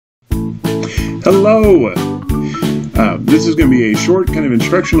Hello! This is going to be a short kind of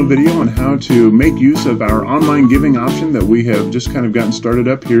instructional video on how to make use of our online giving option that we have just kind of gotten started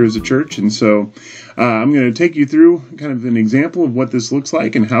up here as a church. And so I'm going to take you through kind of an example of what this looks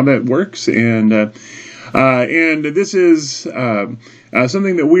like and how that works. And this is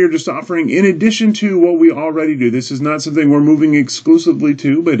something that we are just offering in addition to what we already do. This is not something we're moving exclusively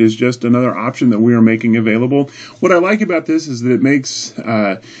to, but is just another option that we are making available. What I like about this is that it makes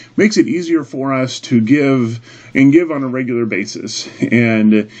it easier for us to give on a regular basis,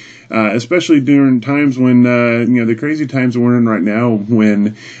 and especially during times when the crazy times we're in right now,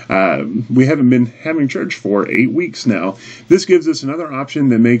 when we haven't been having church for 8 weeks now. This gives us another option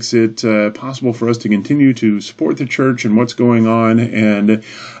that makes it possible for us to continue to support the church and what's going on, and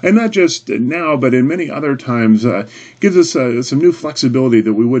not just now, but in many other times, gives us some new flexibility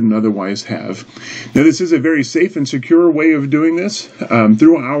that we wouldn't otherwise have. Now, this is a very safe and secure way of doing this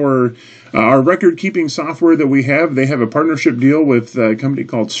through our record-keeping software that we have. They have a partnership deal with a company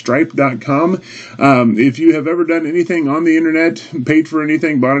called Stripe.com. If you have ever done anything on the internet, paid for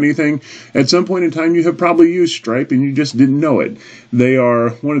anything, bought anything, at some point in time you have probably used Stripe and you just didn't know it. They are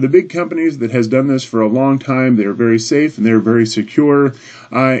one of the big companies that has done this for a long time. They're very safe and they're very secure,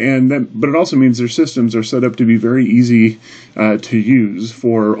 but it also means their systems are set up to be very easy to use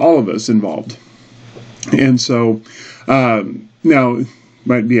for all of us involved. And so now,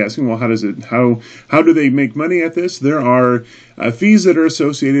 might be asking, well, how do they make money at this? There are fees that are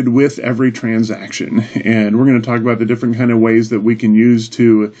associated with every transaction, and we're going to talk about the different kind of ways that we can use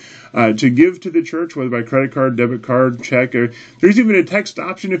to give to the church, whether by credit card, debit card, check, or there's even a text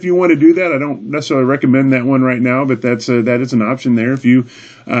option if you want to do that. I don't necessarily recommend that one right now, but that is an option there if you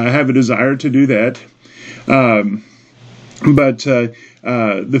have a desire to do that.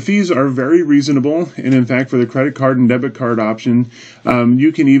 The fees are very reasonable, and in fact, for the credit card and debit card option,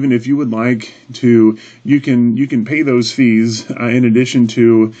 you can even, if you would like to, you can pay those fees in addition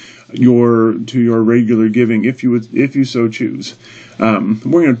to your regular giving if you so choose. We're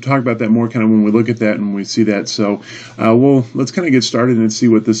going to talk about that more kind of when we look at that and we see that. So let's kind of get started and see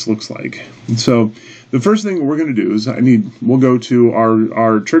what this looks like. So the first thing we're going to do is we'll go to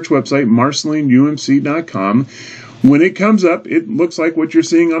our church website, marcelineumc.com. When it comes up, it looks like what you're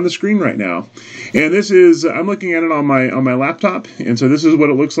seeing on the screen right now. And this is, I'm looking at it on my laptop, and so this is what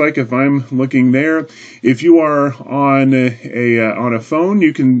it looks like if I'm looking there. If you are on a phone,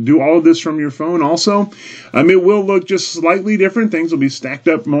 you can do all of this from your phone also. It will look just slightly different. Things will be stacked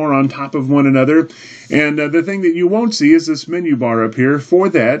up more on top of one another. And the thing that you won't see is this menu bar up here. For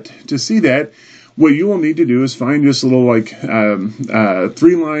that, to see that, what you will need to do is find this little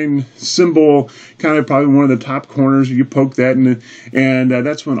three-line symbol, kind of probably one of the top corners. You poke that in, and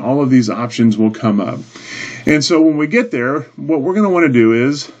that's when all of these options will come up. And so when we get there, what we're going to want to do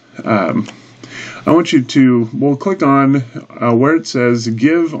is, we'll click on where it says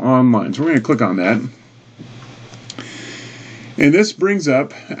Give Online. So we're going to click on that. And this brings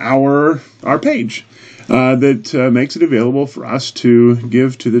up our page that makes it available for us to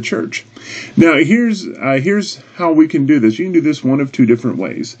give to the church. Now, here's how we can do this. You can do this one of two different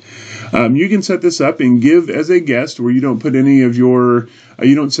ways. You can set this up and give as a guest, where you don't put any of you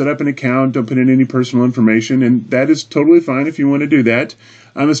don't set up an account, don't put in any personal information, and that is totally fine if you want to do that.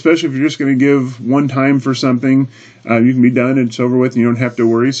 Especially if you're just going to give one time for something, you can be done and it's over with and you don't have to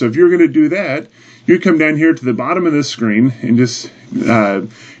worry. So if you're going to do that, you come down here to the bottom of this screen and just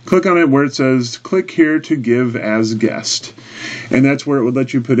click on it where it says click here to give as guest, and that's where it would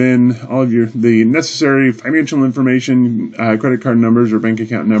let you put in all of the necessary financial information, credit card numbers or bank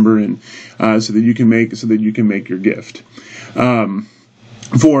account number, and so that you can make your gift.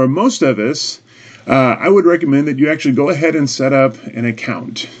 For most of us, I would recommend that you actually go ahead and set up an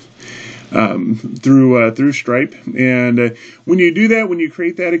account through Stripe, and when you do that, when you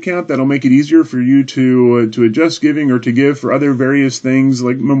create that account, that'll make it easier for you to adjust giving or to give for other various things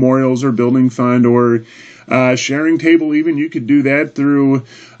like memorials or building fund or sharing table. Even you could do that through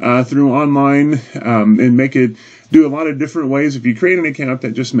online and make it do a lot of different ways. If you create an account,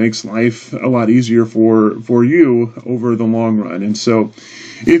 that just makes life a lot easier for you over the long run. And so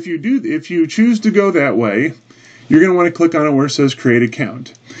if you choose to go that way, you're going to want to click on it where it says create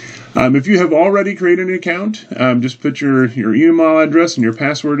account. If you have already created an account, just put your email address and your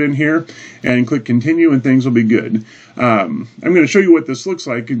password in here and click continue, and things will be good. I'm going to show you what this looks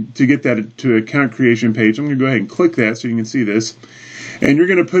like to get that to account creation page. I'm going to go ahead and click that so you can see this. And you're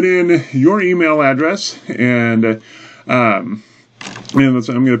going to put in your email address, and I'm going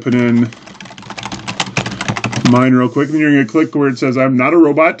to put in mine real quick. And then you're going to click where it says I'm not a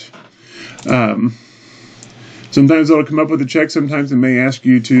robot. Sometimes it'll come up with a check. Sometimes it may ask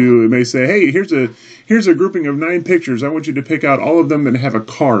you to, it may say, hey, here's a grouping of 9 pictures. I want you to pick out all of them that have a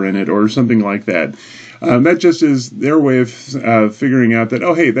car in it or something like that. That just is their way of figuring out that,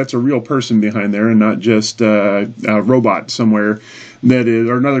 oh, hey, that's a real person behind there and not just a robot somewhere that is,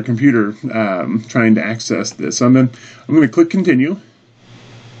 or another computer trying to access this. So I'm going to click continue.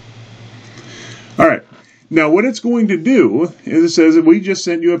 All right. Now what it's going to do is it says that we just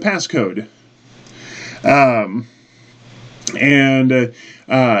sent you a passcode. And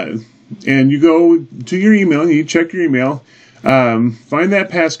you go to your email, you check your email, find that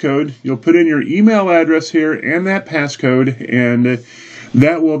passcode, you'll put in your email address here and that passcode, and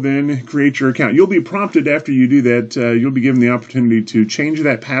that will then create your account. You'll be prompted after you do that, you'll be given the opportunity to change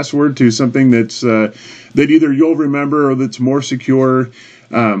that password to something that's that either you'll remember or that's more secure,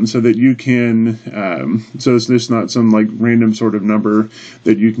 so that you can, so it's just not some like random sort of number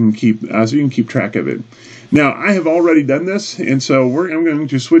that you can keep, so you can keep track of it. Now, I have already done this, and so I'm going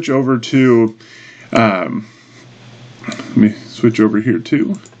to switch over to, let me switch over here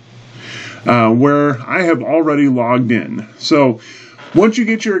too, where I have already logged in. So once you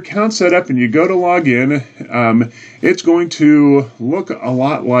get your account set up and you go to log in, it's going to look a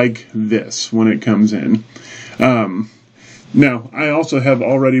lot like this when it comes in. Now, I also have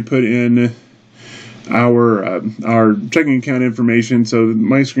already put in our checking account information, so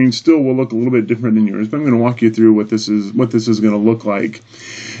my screen still will look a little bit different than yours, but I'm going to walk you through what this is going to look like.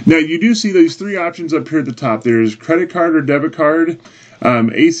 Now, you do see these 3 options up here at the top. There's credit card or debit card,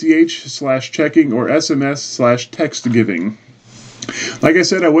 ACH/checking, or SMS/text giving. Like I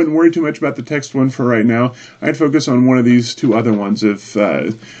said, I wouldn't worry too much about the text one for right now. I'd focus on one of these 2 other ones if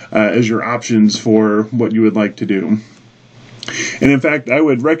as your options for what you would like to do. And in fact, I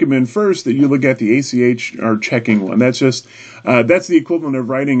would recommend first that you look at the ACH or checking one. That's just that's the equivalent of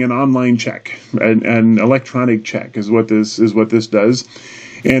writing an online check, an electronic check is what this does.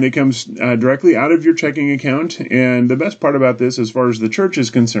 And it comes directly out of your checking account. And the best part about this, as far as the church is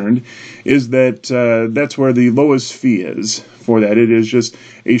concerned, is that that's where the lowest fee is for that. It is just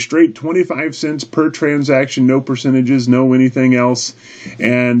a straight 25 cents per transaction, no percentages, no anything else.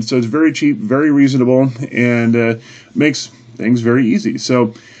 And so it's very cheap, very reasonable, and makes things very easy.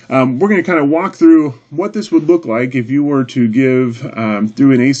 So we're going to kind of walk through what this would look like if you were to give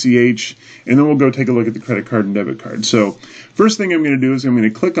through an ACH, and then we'll go take a look at the credit card and debit card. So first thing I'm going to do is I'm going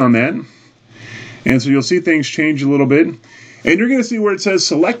to click on that, and so you'll see things change a little bit, and you're going to see where it says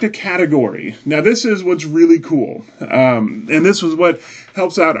select a category. Now this is what's really cool, and this was what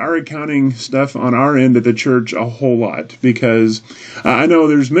helps out our accounting stuff on our end at the church a whole lot, because I know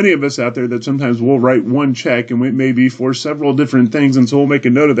there's many of us out there that sometimes we'll write one check and it may be for several different things, and so we'll make a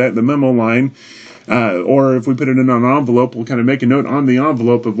note of that in the memo line, or if we put it in an envelope, we'll kind of make a note on the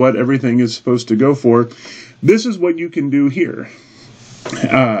envelope of what everything is supposed to go for. This is what you can do here.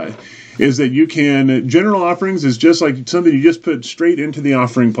 Is that you can, general offerings is just like something you just put straight into the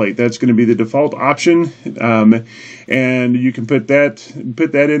offering plate. That's going to be the default option, and you can put that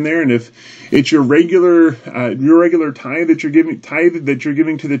in there. And if it's your regular tithe that you're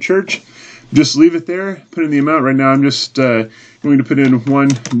giving to the church, just leave it there. Put in the amount. Right now, I'm just going to put in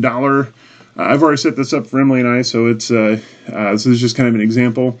 $1. I've already set this up for Emily and I, so it's so this is just kind of an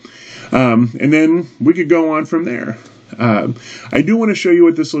example, and then we could go on from there. I do want to show you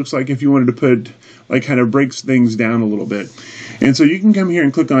what this looks like if you wanted to put, like, kind of breaks things down a little bit. And so you can come here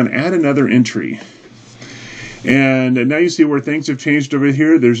and click on add another entry. And now you see where things have changed over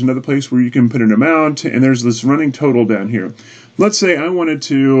here. There's another place where you can put an amount, and there's this running total down here. Let's say I wanted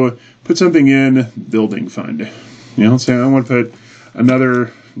to put something in building fund. You know, let's say I want to put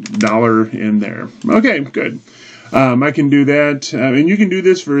another $1 in there. Okay, good. I can do that, and you can do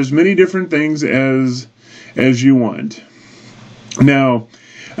this for as many different things as you want. Now,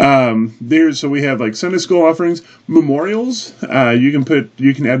 so we have like Sunday school offerings, memorials. You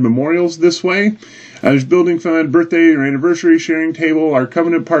can add memorials this way. There's building fund, birthday or anniversary sharing table, our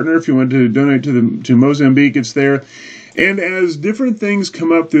covenant partner. If you want to donate to Mozambique, it's there. And as different things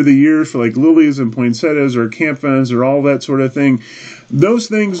come up through the years for like lilies and poinsettias or camp funds or all that sort of thing, those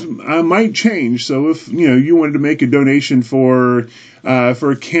things might change. So if you wanted to make a donation for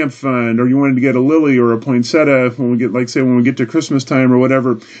a camp fund, or you wanted to get a lily or a poinsettia when we get, like, say, when we get to Christmas time or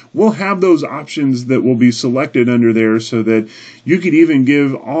whatever, we'll have those options that will be selected under there, so that you could even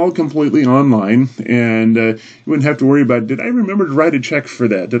give all completely online, and you wouldn't have to worry about, did I remember to write a check for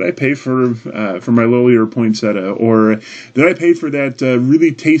that? Did I pay for my lily or poinsettia? Or did I pay for that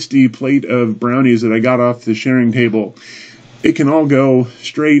really tasty plate of brownies that I got off the sharing table? It can all go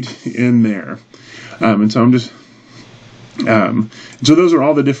straight in there. And so I'm just... so those are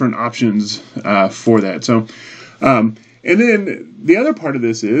all the different options for that. So And then the other part of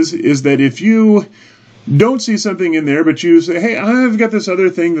this is that if you don't see something in there, but you say, hey, I've got this other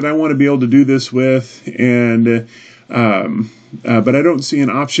thing that I want to be able to do this with, and but I don't see an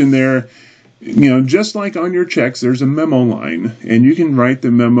option there. Just like on your checks, there's a memo line, and you can write the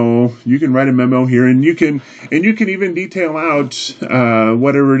memo. You can write a memo here, and you can even detail out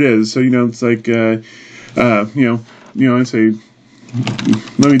whatever it is. So it's like and say,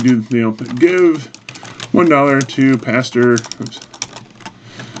 let me do give $1 to Pastor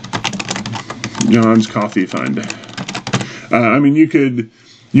John's Coffee Fund. I mean, you could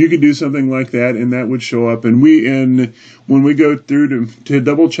do something like that, and that would show up. And when we go through to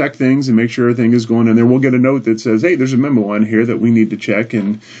double check things and make sure everything is going in there, we'll get a note that says, hey, there's a memo on here that we need to check,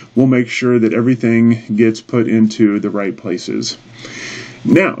 and we'll make sure that everything gets put into the right places.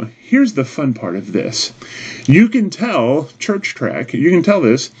 Now, here's the fun part of this. You can tell Church Track, you can tell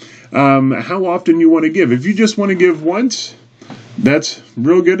this, how often you want to give. If you just want to give once, that's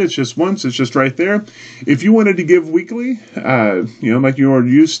real good. It's just once. It's just right there. If you wanted to give weekly, like you're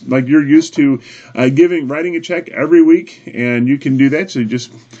used to writing a check every week, and you can do that. So you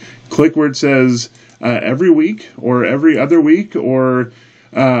just click where it says every week or every other week. Or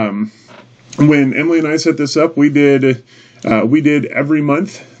when Emily and I set this up, we did every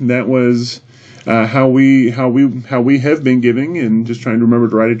month. That was how we have been giving, and just trying to remember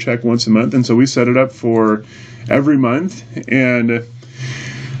to write a check once a month. And so we set it up for every month, and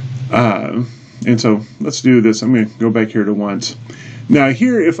so let's do this. I'm going to go back here to once. Now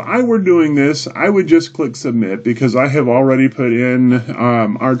here, if I were doing this, I would just click submit, because I have already put in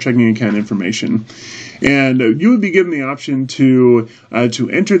our checking account information. And you would be given the option to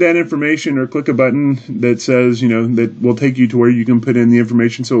enter that information, or click a button that says, that will take you to where you can put in the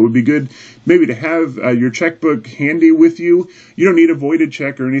information. So it would be good maybe to have your checkbook handy with you. You don't need a voided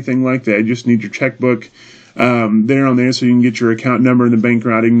check or anything like that. You just need your checkbook there on there, so you can get your account number and the bank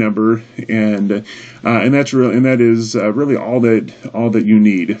routing number, and that is really all that you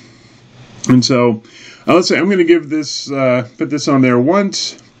need. And so let's say I'm going to give this put this on there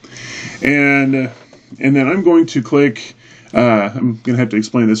once, and then I'm going to click. I'm going to have to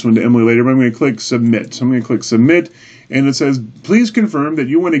explain this one to Emily later, but I'm going to click submit. So I'm going to click submit, and it says, please confirm that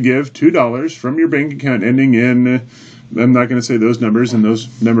you want to give $2 from your bank account ending in. I'm not going to say those numbers, and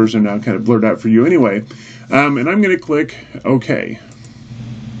those numbers are now kind of blurred out for you anyway. And I'm going to click OK.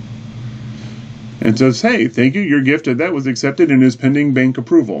 And it says, hey, thank you, your gift that was accepted and is pending bank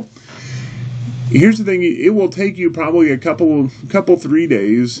approval. Here's the thing, it will take you probably a couple 3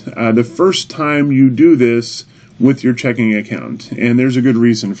 days the first time you do this with your checking account, and there's a good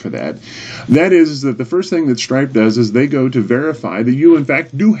reason for that. That is that the first thing that Stripe does is they go to verify that you in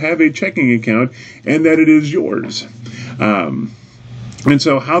fact do have a checking account and that it is yours. And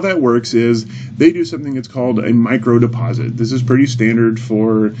so how that works is they do something that's called a micro deposit. This is pretty standard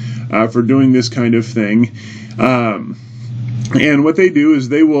for doing this kind of thing. And what they do is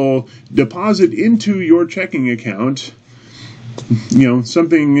they will deposit into your checking account,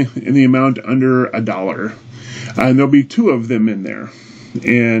 something in the amount under $1. And there'll be 2 of them in there,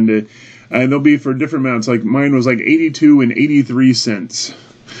 and they'll be for different amounts. Like mine was like 82 and 83 cents.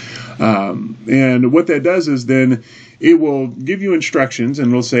 And what that does is then it will give you instructions, and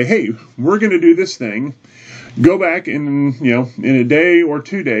it'll say, hey, we're going to do this thing. Go back in a day or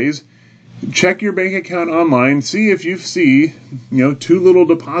 2 days, check your bank account online, see if you see 2 little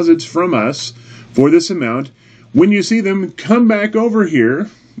deposits from us for this amount. When you see them, come back over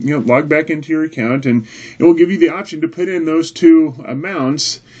here, log back into your account, and it will give you the option to put in those 2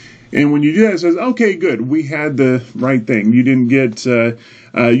 amounts. And when you do that, it says, okay, good, we had the right thing. You didn't get, you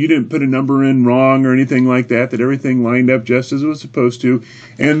didn't put a number in wrong or anything like that, that everything lined up just as it was supposed to.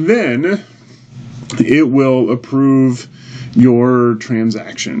 And then it will approve your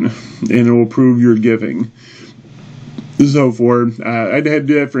transaction, and it will approve your giving. So I had to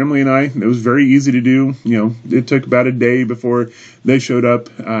do that for Emily and I. It was very easy to do. It took about a day before they showed up,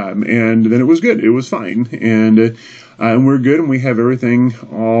 and then it was good. It was fine, and we're good, and we have everything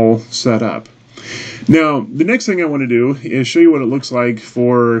all set up. Now, the next thing I want to do is show you what it looks like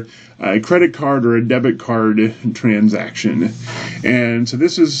for a credit card or a debit card transaction. And so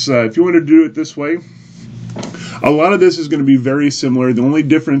this is, if you want to do it this way, a lot of this is going to be very similar. The only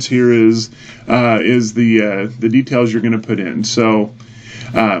difference here is the details you're going to put in. So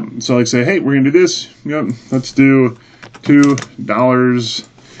like say, hey, we're going to do this. Let's do $2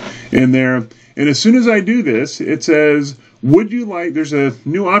 in there. And as soon as I do this, it says, would you like, there's a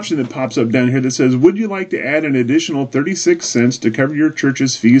new option that pops up down here that says, would you like to add an additional 36 cents to cover your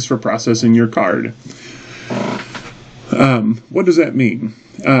church's fees for processing your card? What does that mean?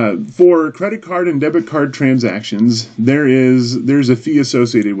 For credit card and debit card transactions, there's a fee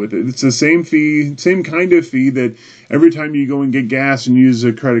associated with it. It's the same fee, same kind of fee that every time you go and get gas and use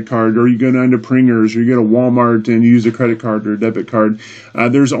a credit card, or you go down to Pringer's, or you go to Walmart and use a credit card or a debit card,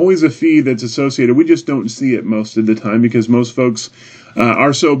 there's always a fee that's associated. We just don't see it most of the time because most folks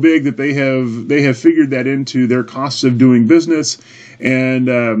are so big that they have figured that into their costs of doing business, and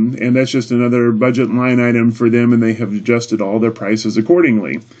that's just another budget line item for them, and they have adjusted all their prices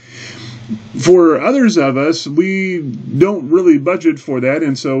accordingly. For others of us, we don't really budget for that,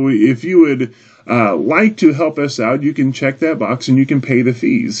 and so if you would like to help us out, you can check that box and you can pay the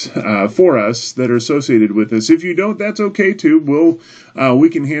fees for us that are associated with this. If you don't, that's okay too. We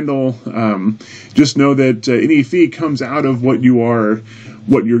can handle. Just know that any fee comes out of what you're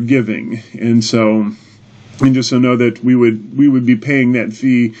giving, and so. And just so know that we would be paying that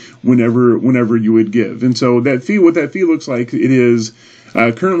fee whenever you would give. And so that fee, what that fee looks like, it is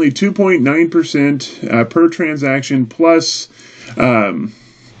currently 2.9% per transaction plus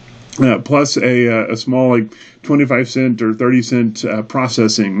a small like 25 cent or 30 cent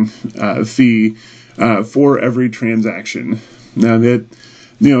processing fee for every transaction. Now that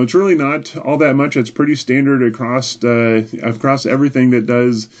it's really not all that much. It's pretty standard across everything that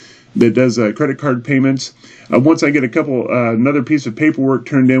does credit card payments. Once I get another piece of paperwork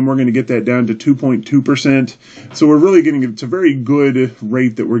turned in, we're going to get that down to 2.2%. So we're really it's a very good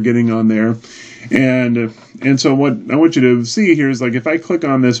rate that we're getting on there. And so what I want you to see here is, like, if I click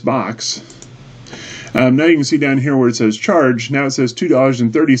on this box, now you can see down here where it says charge, now it says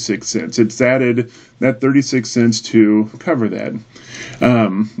 $2.36. It's added that 36 cents to cover that.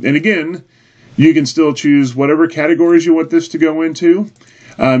 And again, you can still choose whatever categories you want this to go into.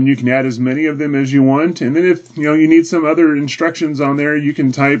 You can add as many of them as you want, and then if you need some other instructions on there, you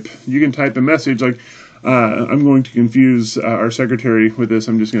can type a message like, I'm going to confuse our secretary with this.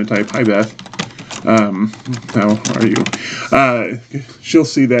 I'm just going to type, "Hi Beth, how are you?" She'll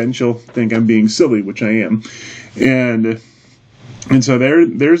see that and she'll think I'm being silly, which I am, and so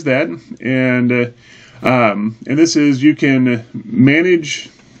there's that, and this is, you can manage.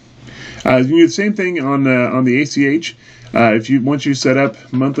 You can do the same thing on the ACH. Once you set up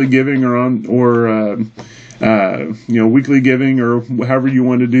monthly giving or weekly giving, or however you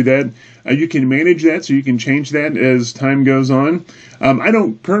want to do that, you can manage that, so you can change that as time goes on. I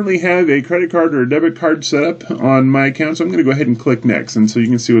don't currently have a credit card or a debit card set up on my account, so I'm going to go ahead and click next, and so you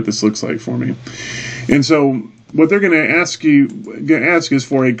can see what this looks like for me. And so what they're going to ask is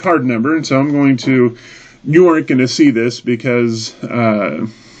for a card number, and so you aren't going to see this because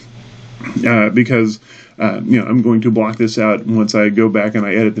I'm going to block this out once I go back and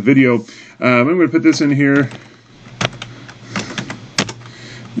I edit the video. I'm going to put this in here.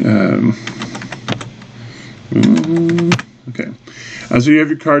 Okay. So you have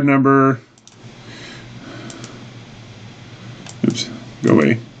your card number. Oops. Go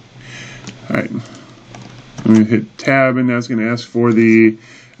away. All right. I'm going to hit tab, and now it's going to ask for the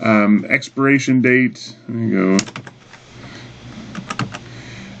expiration date. There you go.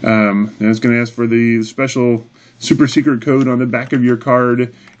 And it's going to ask for the special super secret code on the back of your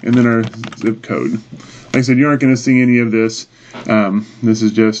card, and then our zip code. Like I said, you aren't going to see any of this. This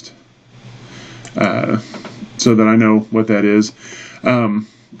is just so that I know what that is. And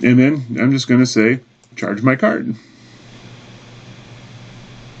then I'm just going to say, charge my card.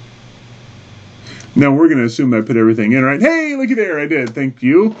 Now we're going to assume I put everything in right. Hey, looky there, I did. Thank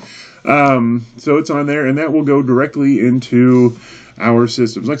you. So it's on there, and that will go directly into our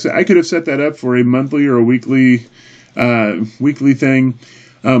systems. Like I said, I could have set that up for a monthly or a weekly thing.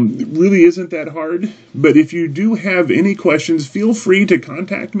 It really isn't that hard, but if you do have any questions, feel free to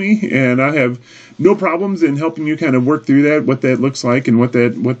contact me, and I have no problems in helping you kind of work through that, what that looks like and what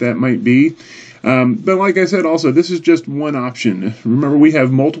that might be. But like I said, also, this is just one option. Remember, we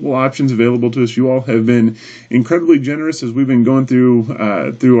have multiple options available to us. You all have been incredibly generous as we've been going through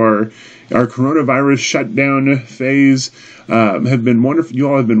our coronavirus shutdown phase. Have been wonderful. You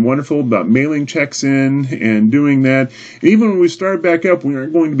all have been wonderful about mailing checks in and doing that. And even when we start back up, we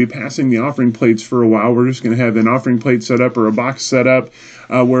aren't going to be passing the offering plates for a while. We're just going to have an offering plate set up or a box set up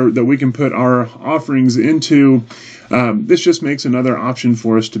that we can put our offerings into. This just makes another option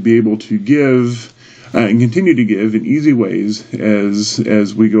for us to be able to give and continue to give in easy ways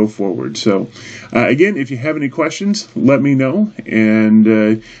as we go forward. So, again, if you have any questions, let me know.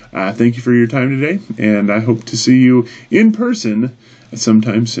 And thank you for your time today. And I hope to see you in person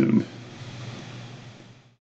sometime soon.